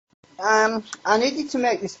I needed to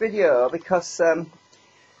make this video because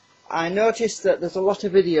I noticed that there's a lot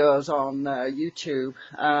of videos on YouTube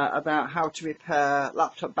about how to repair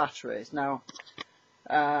laptop batteries. Now,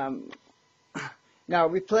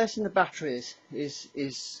 replacing the batteries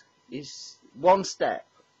is one step,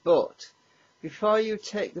 but before you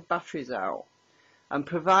take the batteries out, and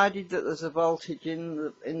provided that there's a voltage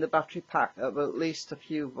in the battery pack of at least a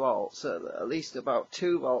few volts, at least about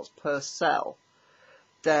 2 volts per cell,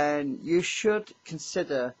 then you should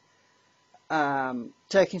consider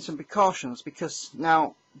taking some precautions, because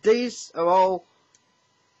now these are all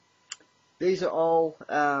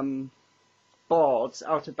boards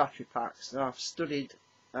out of battery packs. And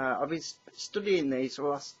I've been studying these for the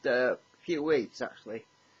last few weeks, actually,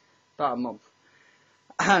 about a month,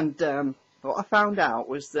 and what I found out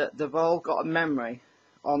was that they've all got a memory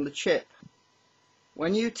on the chip.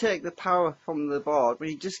 When you take the power from the board, when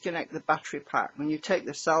you disconnect the battery pack, when you take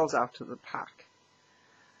the cells out of the pack,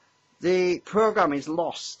 the program is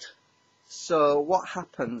lost. So what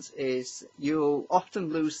happens is you'll often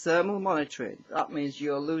lose thermal monitoring. That means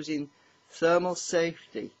you're losing thermal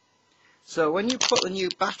safety. So when you put the new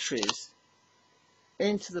batteries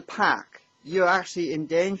into the pack, you're actually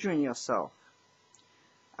endangering yourself.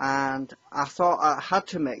 And I thought I had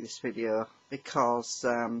to make this video because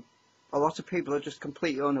a lot of people are just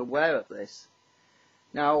completely unaware of this.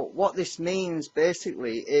 Now, what this means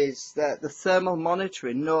basically is that the thermal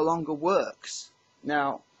monitoring no longer works.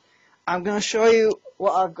 Now, I'm going to show you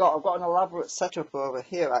what I've got. I've got an elaborate setup over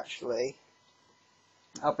here, actually.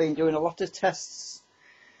 I've been doing a lot of tests.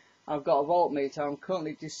 I've got a voltmeter. I'm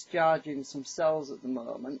currently discharging some cells at the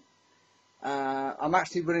moment. I'm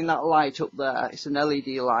actually running that light up there. It's an LED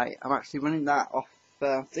light. I'm actually running that off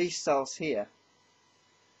these cells here.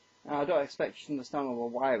 Now, I don't expect you to understand all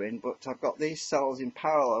the wiring, but I've got these cells in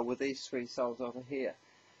parallel with these 3 cells over here.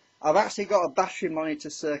 I've actually got a battery monitor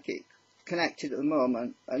circuit connected at the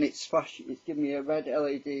moment, and it's giving me a red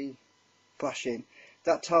LED flashing.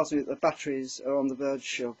 That tells me that the batteries are on the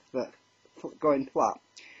verge of going flat.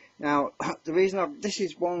 Now, the reason this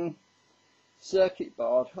is one circuit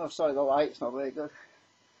board. Oh, sorry, the light's not very good.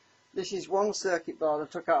 This is one circuit board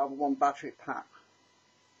I took out of one battery pack.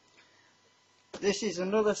 This is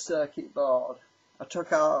another circuit board I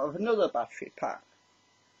took out of another battery pack,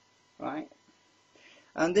 right?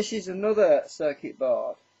 And this is another circuit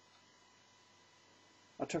board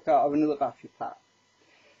I took out of another battery pack.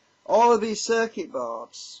 All of these circuit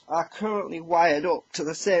boards are currently wired up to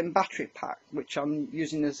the same battery pack, which I'm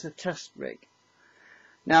using as a test rig.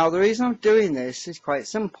 Now, the reason I'm doing this is quite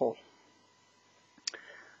simple.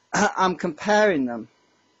 I'm comparing them.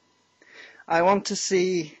 I want to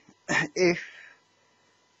see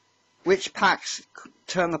which packs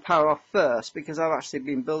turn the power off first, because I've actually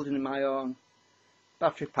been building my own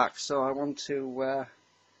battery packs, so I want to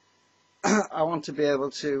be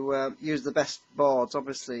able to use the best boards.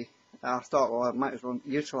 Obviously, I thought, well, I might as well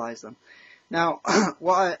utilize them. Now,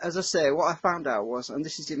 as I say, what I found out was, and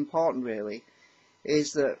this is important really,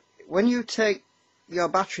 is that when you take your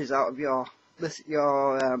batteries out of your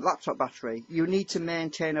laptop battery, you need to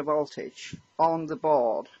maintain a voltage on the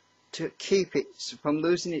board to keep it from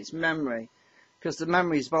losing its memory, because the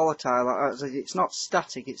memory is volatile. It's not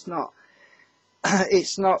static. It's not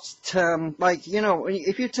like, you know,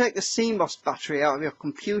 if you take the CMOS battery out of your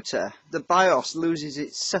computer, the BIOS loses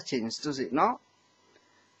its settings, does it not?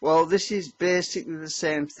 Well, this is basically the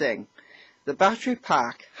same thing. The battery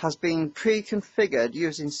pack has been pre-configured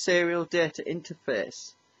using serial data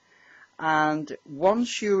interface, and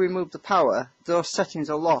once you remove the power, those settings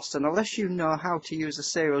are lost, and unless you know how to use a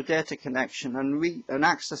serial data connection and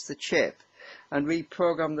access the chip and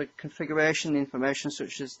reprogram the configuration information,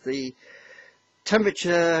 such as the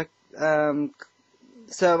temperature, thermal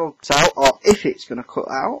out, or if it's going to cut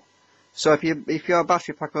out. So if your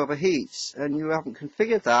battery pack overheats and you haven't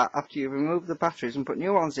configured that after you remove the batteries and put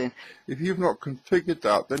new ones in, if you've not configured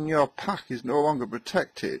that, then your pack is no longer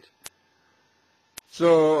protected.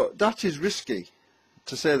 So that is risky,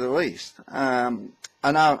 to say the least. And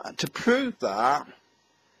now, to prove that,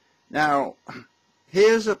 now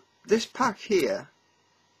here's this pack here.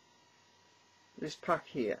 This pack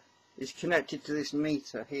here is connected to this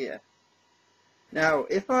meter here. Now,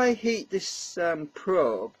 if I heat this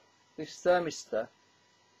probe, this thermistor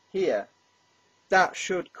here, that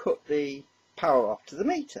should cut the power off to the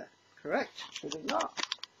meter, correct? Should it not?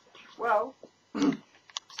 Well,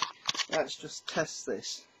 let's just test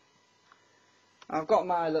this. I've got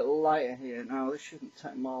my little lighter here now. This shouldn't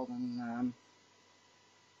take more than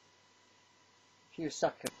a few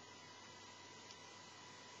seconds.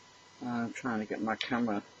 I'm trying to get my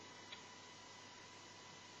camera.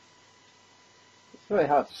 very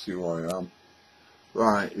hard. See where I am.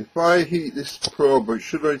 Right, if I heat this probe, it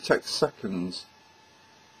should only take seconds.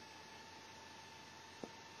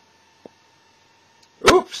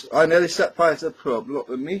 Oops! I nearly set fire to the probe. Look,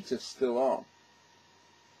 the meter's still on.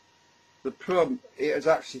 The probe, it was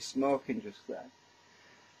actually smoking just then.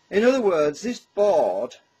 In other words, this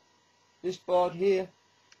board here,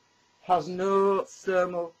 has no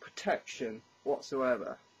thermal protection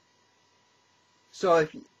whatsoever. So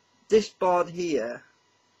if this board here,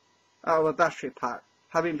 out of a battery pack,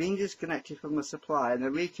 having been disconnected from the supply and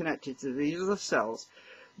then reconnected to these other cells,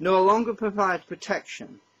 no longer provides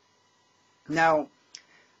protection. Now,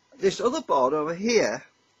 this other board over here,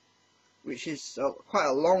 which is quite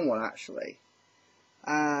a long one actually,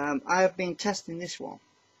 I have been testing this one,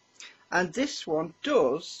 and this one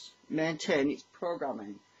does maintain its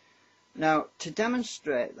programming. Now, to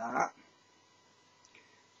demonstrate that,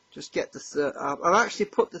 just get the I've actually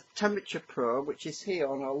put the temperature probe, which is here,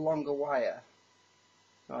 on a longer wire.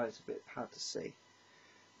 Oh, it's a bit hard to see.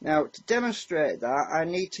 Now, to demonstrate that, I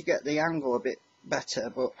need to get the angle a bit better,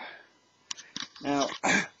 but now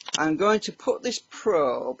I'm going to put this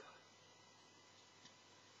probe,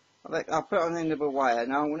 I'll put it on the end of a wire.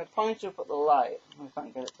 Now I'm going to point up at the light, if I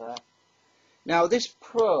can get it there. Now this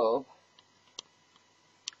probe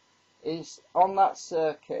is on that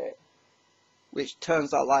circuit which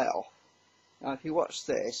turns that light off. Now if you watch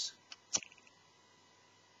this,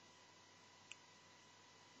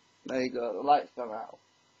 there you go, the light's gone out.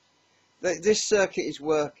 This circuit is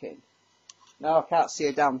working. Now I can't see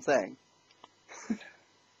a damn thing.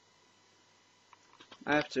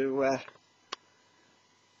 I have to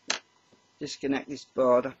disconnect this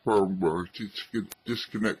board.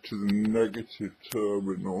 Disconnect to the negative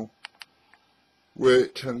terminal.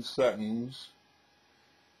 Wait 10 seconds.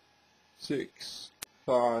 6,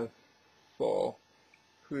 5, 4,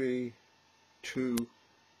 3, 2,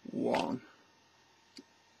 1.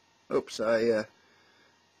 Oops, I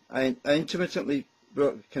intermittently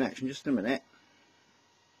broke the connection. Just a minute.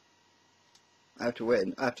 I have to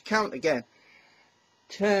wait. I have to count again.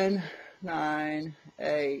 10, 9,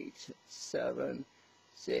 8, 7,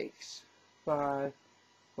 6, 5,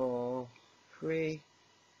 4, 3,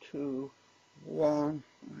 2, 1.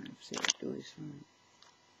 Let's see if I do this right.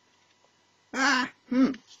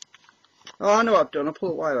 Oh, I know what I've done. I'll pull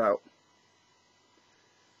the wire out.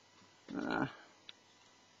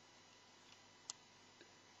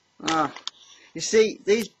 You see,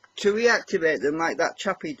 these, to reactivate them like that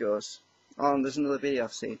chappie does, there's another video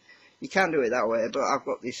I've seen. You can do it that way, but I've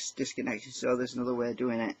got this disconnected, so there's another way of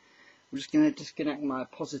doing it. I'm just going to disconnect my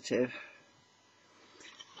positive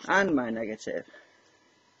and my negative.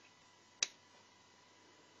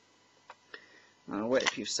 I'll wait a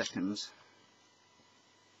few seconds.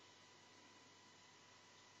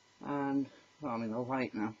 And, well, I'm in the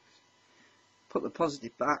light now. Put the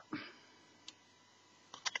positive back.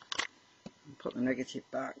 And put the negative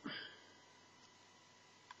back.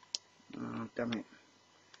 Oh, damn it.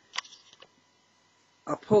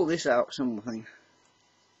 I'll pull this out something.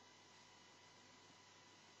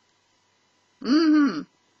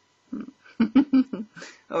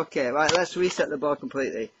 Okay, right, let's reset the board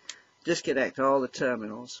completely. Disconnect all the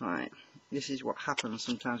terminals. Right, this is what happens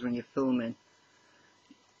sometimes when you're filming.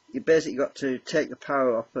 You basically got to take the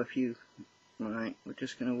power off a few. Right, we're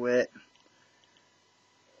just going to wait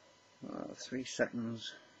 3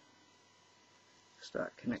 seconds.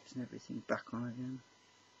 Start connecting everything back on again.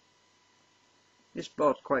 This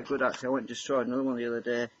board's quite good actually. I went and destroyed another one the other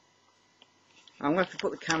day. I'm going to have to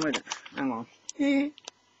put the camera down. Hang on.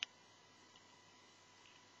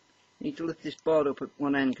 Need to lift this board up at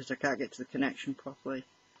one end because I can't get to the connection properly.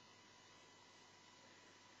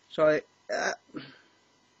 Sorry.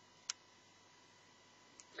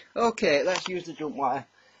 Okay, let's use the jump wire.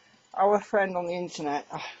 Our friend on the internet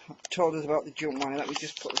told us about the jump wire. Let me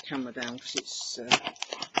just put the camera down because it's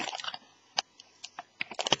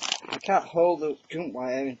I can't hold the jump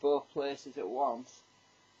wire in both places at once.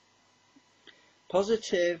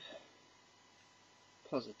 Positive,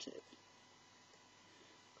 positive.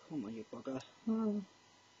 Come on, you bugger.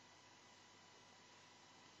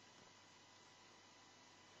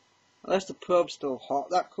 Unless the probe's still hot,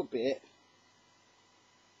 that could be it.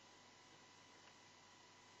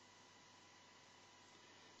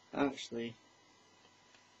 Actually,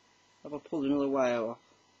 have I pulled another wire off?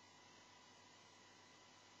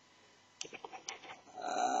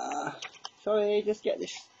 Sorry, just get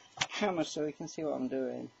this camera so we can see what I'm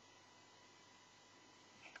doing.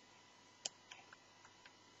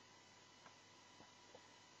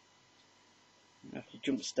 I have to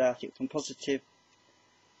jump start it from positive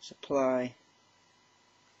supply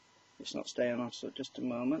It's not staying on, so just a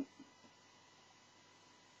moment.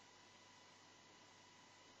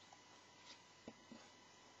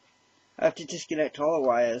 I have to disconnect all the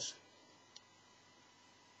wires,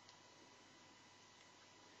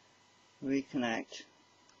 reconnect.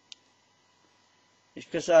 It's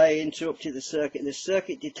because I interrupted the circuit. The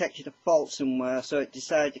circuit detected a fault somewhere, so it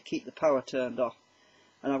decided to keep the power turned off.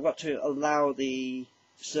 And I've got to allow the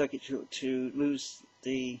circuit to lose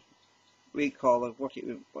the recall of what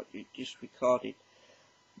it just recorded.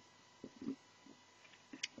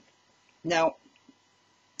 Now,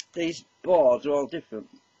 these boards are all different.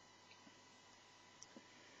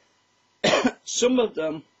 Some of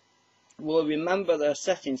them will remember their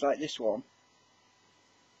settings, like this one.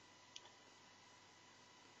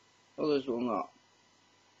 Others will not.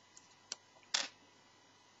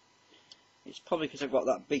 It's probably because I've got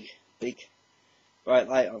that big bright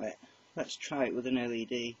light on it. Let's try it with an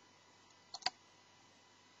LED.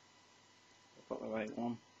 I've got the right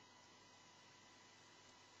one.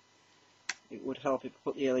 It would help if I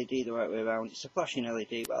put the LED the right way around. It's a flashing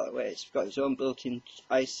LED, by the way. It's got its own built-in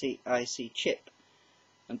IC chip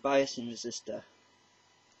and biasing resistor.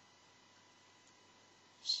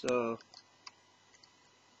 So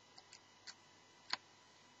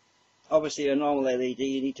obviously a normal LED,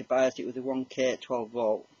 you need to bias it with a 1K at 12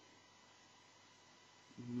 volt.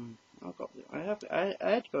 I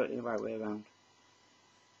had got it the right way around.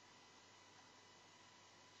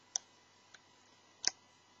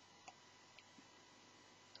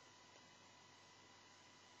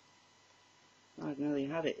 I nearly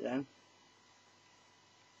had it then.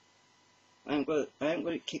 I haven't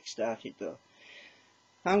got it kick-started though.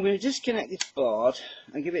 I'm going to disconnect this board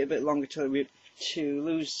and give it a bit longer to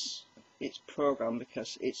lose its program,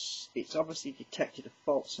 because it's obviously detected a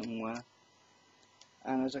fault somewhere,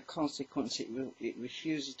 and as a consequence it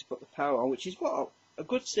refuses to put the power on, which is what a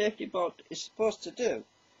good safety board is supposed to do.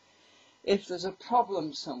 If there's a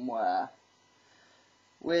problem somewhere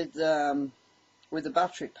with the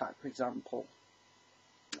battery pack, for example,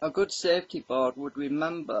 a good safety board would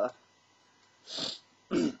remember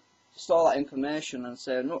store that information and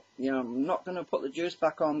say, no, I'm not going to put the juice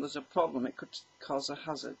back on, there's a problem, it could cause a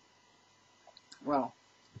hazard. Well,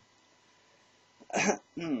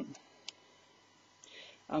 I'm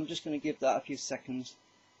just going to give that a few seconds.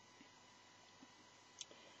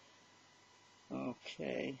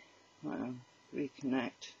 Okay, well,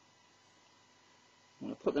 reconnect. I'm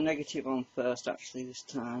going to put the negative on first, actually, this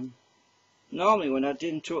time. Normally when I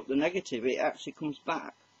interrupt the negative, it actually comes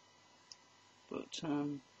back, but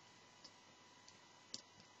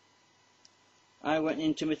I went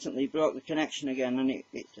intermittently, broke the connection again, and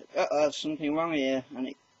there's something wrong here, and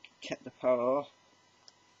it kept the power off.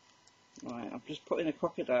 Right, I'm just putting the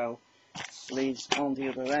crocodile leads on the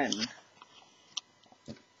other end.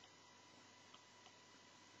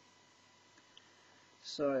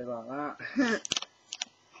 Sorry about that.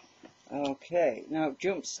 Okay, now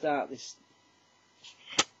jump start this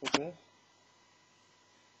bugger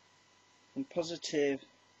from positive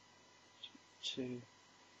to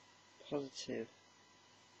positive.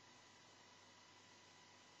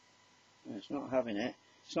 It's not having it.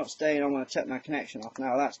 It's not staying on when I take my connection off.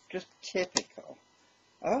 Now that's just typical.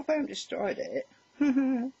 I hope I haven't destroyed it.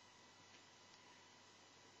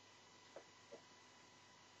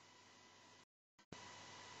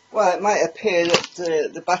 Well, it might appear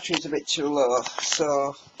that the battery's a bit too low,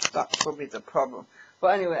 so that could be the problem.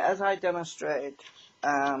 But anyway, as I demonstrated,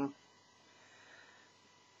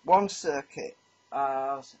 one circuit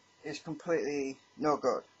is completely no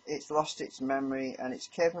good. It's lost its memory and its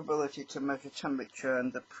capability to measure temperature,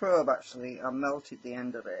 and the probe actually, I melted the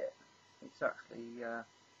end of it. It's actually,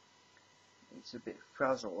 it's a bit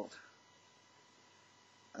frazzled.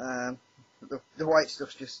 The white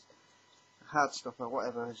stuff's just, hard stuff or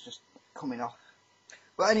whatever is just coming off.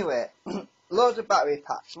 But anyway, loads of battery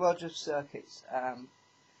packs, loads of circuits,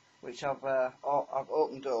 which I've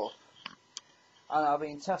opened up, and I've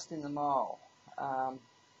been testing them all,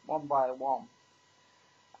 one by one,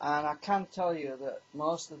 and I can tell you that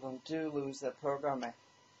most of them do lose their programming.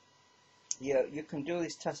 You can do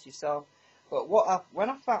this test yourself, but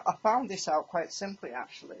I found this out quite simply,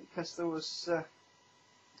 actually, because there was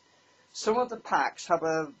some of the packs have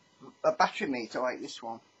a battery meter like this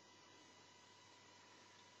one,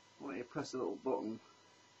 where you press a little button,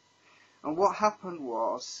 and what happened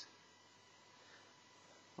was,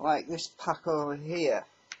 like this pack over here,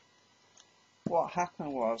 what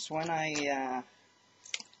happened was when I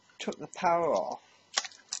took the power off,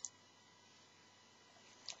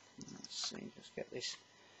 let's see, just get this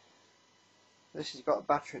has got a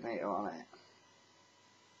battery meter on it.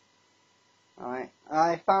 Right,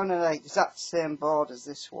 I found an exact same board as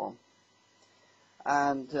this one,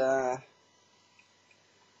 and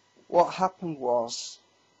what happened was,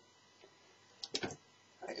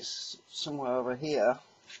 it's somewhere over here,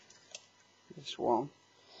 this one.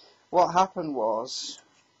 What happened was,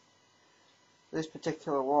 this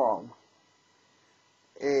particular one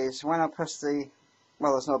is when I press the,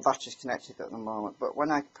 well, there's no batteries connected at the moment, but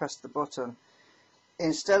when I press the button,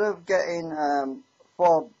 instead of getting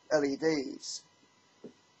 4 LEDs,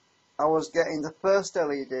 I was getting the first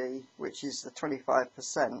LED, which is the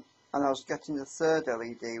 25%, and I was getting the third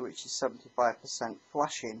LED, which is 75%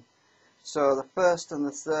 flashing. So the first and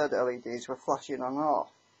the third LEDs were flashing on and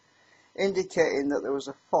off, indicating that there was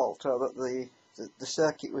a fault, or that the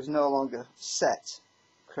circuit was no longer set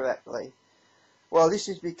correctly. Well, this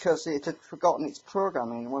is because it had forgotten its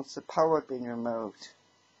programming once the power had been removed.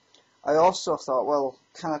 I also thought, well,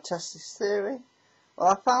 can I test this theory? Well,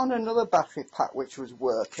 I found another battery pack which was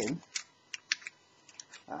working.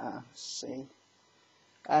 Let's see.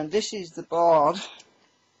 And this is the board.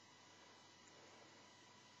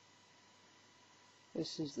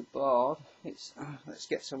 This is the board. It's let's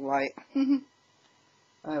get some light. There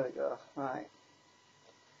we go. Right.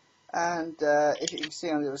 And if you can see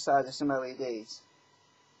on the other side, there's some LEDs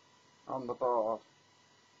on the board.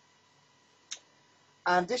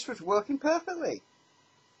 And this was working perfectly.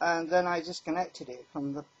 And then I disconnected it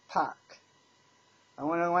from the pack. And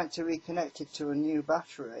when I went to reconnect it to a new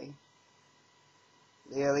battery,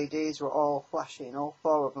 the LEDs were all flashing. All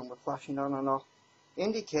 4 of them were flashing on and off,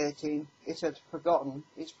 indicating it had forgotten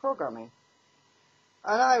its programming.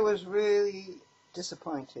 And I was really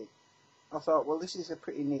disappointed. I thought, well, this is a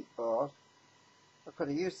pretty neat board. I could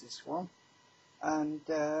have used this one. And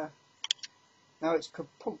now it's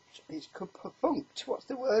kaput. It's kaput. What's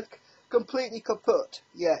the word? Completely kaput.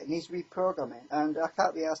 Yeah, it needs reprogramming. And I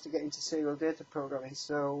can't be asked to get into serial data programming.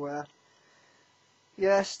 So,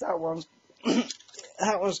 yes, that one's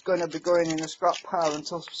that was going to be going in a scrap pile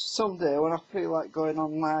until someday when I feel like going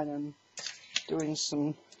online and doing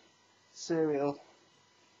some serial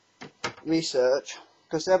research,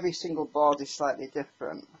 because every single board is slightly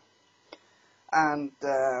different. And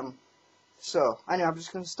so anyway, I'm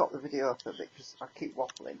just going to stop the video for a bit because I keep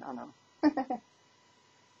waffling, I know.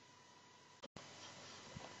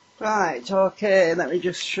 Right, okay, let me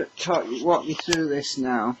just walk you through this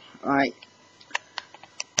now. Right,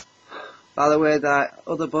 by the way, that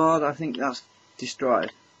other board, I think that's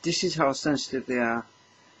destroyed. This is how sensitive they are.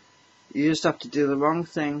 You just have to do the wrong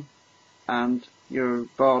thing and your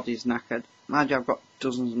board is knackered. Mind you, I've got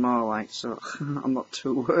dozens more, like, so I'm not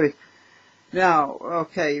too worried. Now,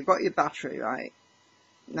 okay, you've got your battery, right?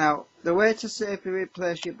 Now, the way to safely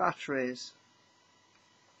replace your batteries,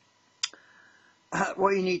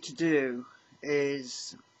 what you need to do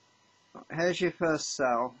is, here's your first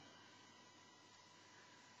cell.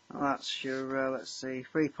 That's your, let's see,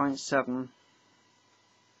 3.7.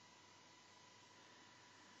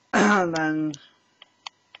 And then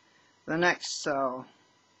the next cell,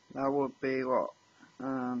 that would be what?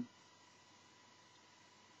 I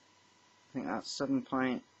think that's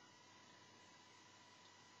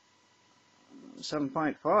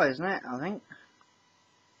 7.4, isn't it? I think.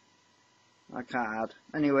 I can't add.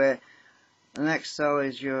 Anyway, the next cell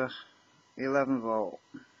is your 11 volt.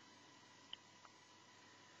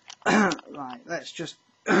 Right, let's just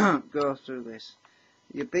go through this.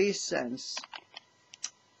 Your B sense,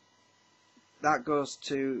 that goes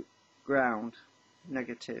to ground,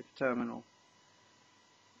 negative terminal.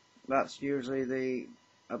 That's usually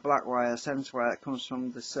a black wire, sense wire that comes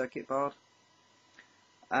from the circuit board.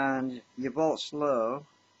 And your volts low,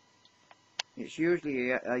 it's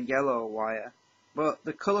usually a yellow wire, but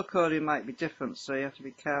the colour coding might be different, so you have to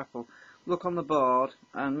be careful. Look on the board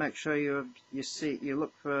and make sure you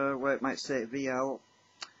look for where it might say VL,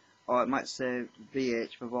 or it might say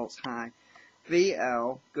VH for volts high.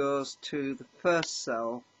 VL goes to the first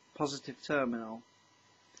cell, positive terminal.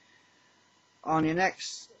 On your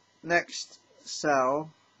next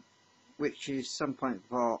cell, which is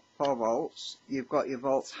 7.4 volts, you've got your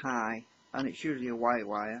volts high, and it's usually a white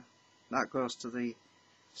wire. That goes to the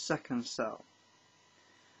second cell.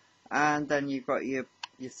 And then you've got your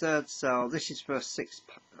third cell. This is for a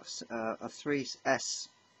 3S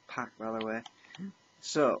pack, by the way.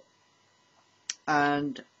 So,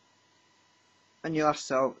 and your last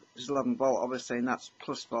cell is 11 volt, obviously, and that's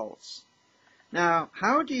plus volts. Now,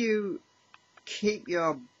 how do you keep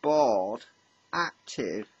your board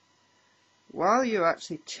active while you're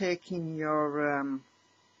actually taking your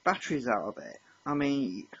batteries out of it? I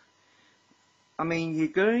mean, you're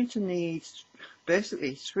going to need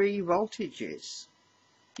basically 3 voltages.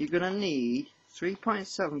 you're going to need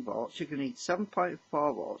 3.7 volts, you're going to need 7.4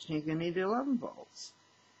 volts, and you're going to need 11 volts.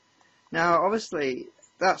 Now, obviously,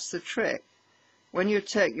 that's the trick. When you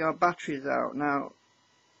take your batteries out, now,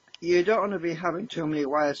 you don't want to be having too many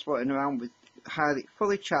wires floating around with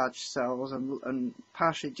fully charged cells and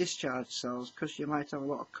partially discharged cells, because you might have a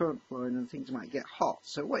lot of current flowing and things might get hot.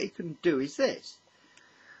 So what you can do is this.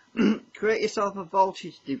 Create yourself a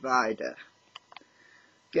voltage divider.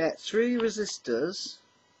 Get 3 resistors,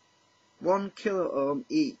 1 kilo ohm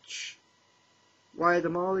each. Wire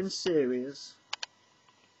them all in series,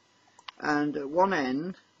 and at one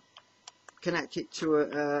end connect it to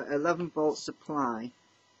a 11 volt supply,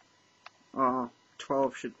 or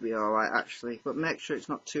 12 should be alright actually, but make sure it's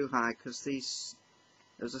not too high, because these,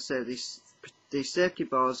 as I say, these safety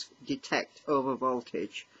boards detect over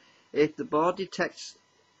voltage. If the board detects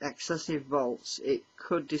excessive volts, it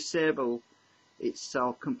could disable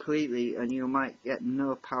itself completely and you might get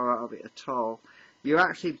no power out of it at all. You're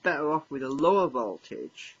actually better off with a lower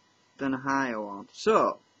voltage than a higher one.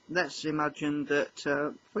 So let's imagine that,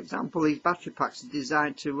 for example, these battery packs are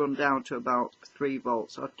designed to run down to about 3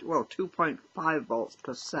 volts, or well, 2.5 volts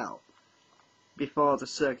per cell before the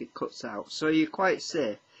circuit cuts out. So you're quite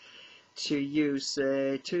safe to use,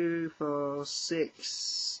 say, 2, 4,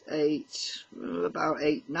 6, 8, about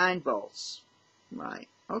 8, 9 volts. Right,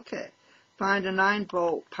 okay. Find a 9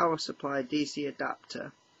 volt power supply DC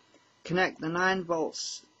adapter. Connect the 9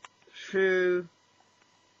 volts through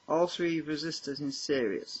all 3 resistors in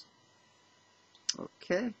series.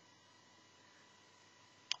 Okay.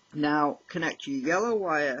 Now connect your yellow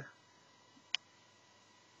wire.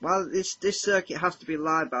 Well, this circuit has to be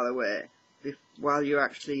live, by the way,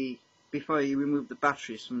 before you remove the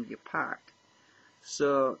batteries from your pack.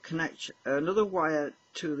 So connect another wire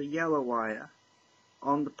to the yellow wire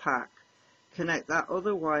on the pack. Connect that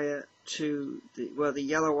other wire to where the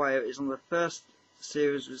yellow wire is on the first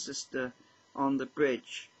series resistor on the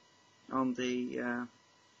bridge, on the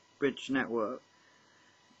bridge network.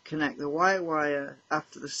 Connect the white wire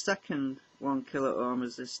after the second 1 kilo ohm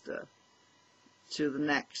resistor to the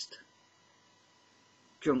next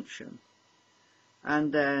junction,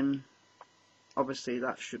 and then obviously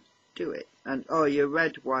that should do it. And your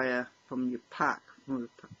red wire from your pack, from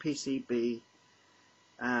the PCB,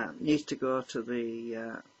 needs to go to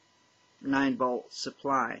the 9 volt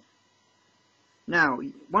supply. Now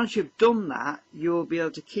once you've done that, you'll be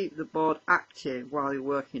able to keep the board active while you're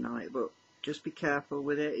working on it, but just be careful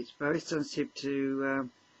with it. It's very sensitive to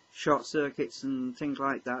short circuits and things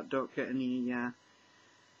like that. Don't get any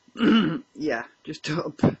yeah, just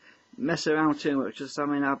don't mess around too much. Just, I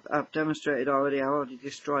mean, I've demonstrated already. I've already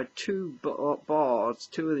destroyed 2 boards,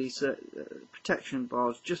 2 of these protection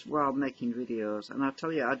boards, just while making videos. And I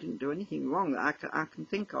tell you, I didn't do anything wrong that I can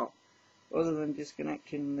think of, other than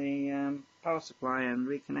disconnecting the power supply and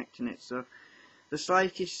reconnecting it. So the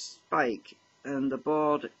slightest spike and the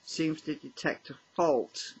board seems to detect a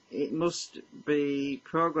fault. It must be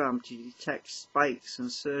programmed to detect spikes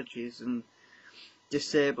and surges and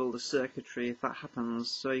disable the circuitry if that happens.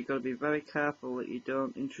 So you've got to be very careful that you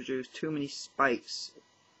don't introduce too many spikes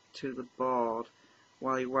to the board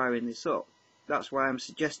while you're wiring this up. That's why I'm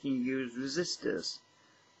suggesting you use resistors,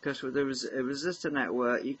 because with a resistor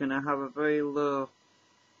network you're going to have a very low,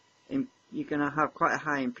 you're going to have quite a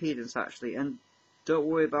high impedance actually. And don't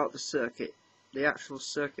worry about the circuit. The actual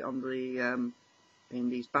circuit on the in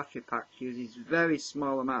these battery packs uses very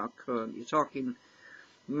small amount of current. You're talking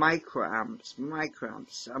microamps.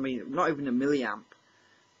 I mean, not even a milliamp.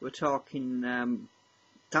 We're talking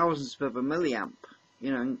thousands of a milliamp,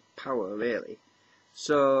 you know, in power really.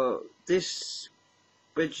 So this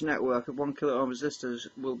bridge network of 1 kilo ohm resistors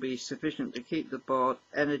will be sufficient to keep the board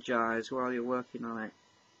energized while you're working on it.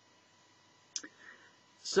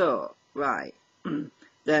 So, right.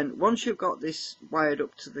 Then once you've got this wired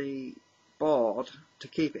up to the board to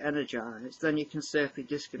keep it energized, then you can safely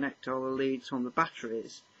disconnect all the leads from the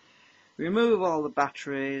batteries, remove all the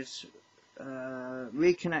batteries,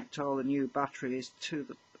 reconnect all the new batteries to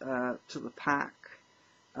the pack.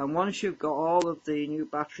 And once you've got all of the new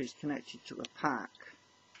batteries connected to the pack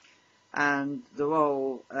and they're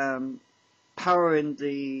all powering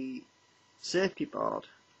the safety board,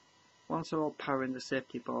 once they're all powering the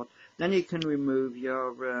safety board, then you can remove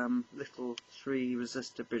your little 3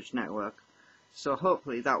 resistor bridge network. So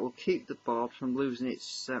hopefully that will keep the board from losing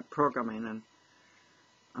its programming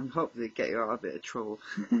and hopefully get you out of a bit of trouble.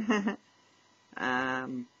 I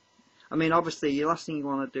mean, obviously the last thing you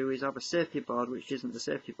want to do is have a safety board which isn't the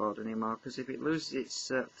safety board anymore, because if it loses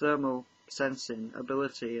its thermal sensing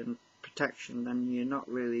ability and protection, then you're not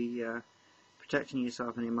really protecting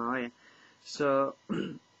yourself anymore, are you? So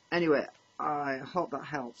anyway, I hope that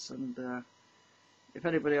helps, and if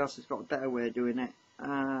anybody else has got a better way of doing it,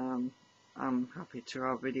 I'm happy to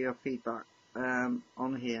have video feedback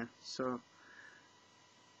on here. So,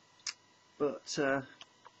 but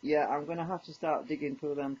yeah, I'm gonna have to start digging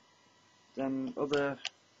through them other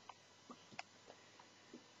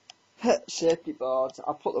safety boards.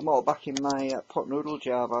 I put them all back in my pot noodle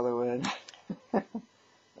jar, by the way.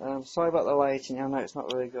 Sorry about the lighting, I know it's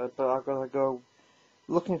not really good, but I've got to go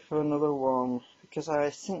looking for another one, because I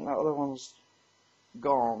think that other one's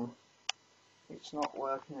gone. It's not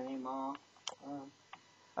working anymore.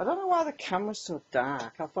 I don't know why the camera's so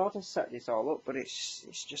dark. I thought I set this all up, but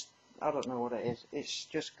it's just, I don't know what it is. It's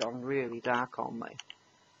just gone really dark on me.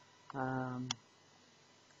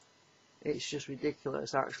 It's just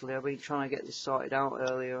ridiculous, actually. I've been trying to get this sorted out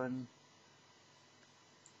earlier, and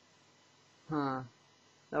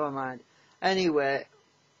never mind. Anyway,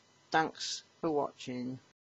 thanks for watching.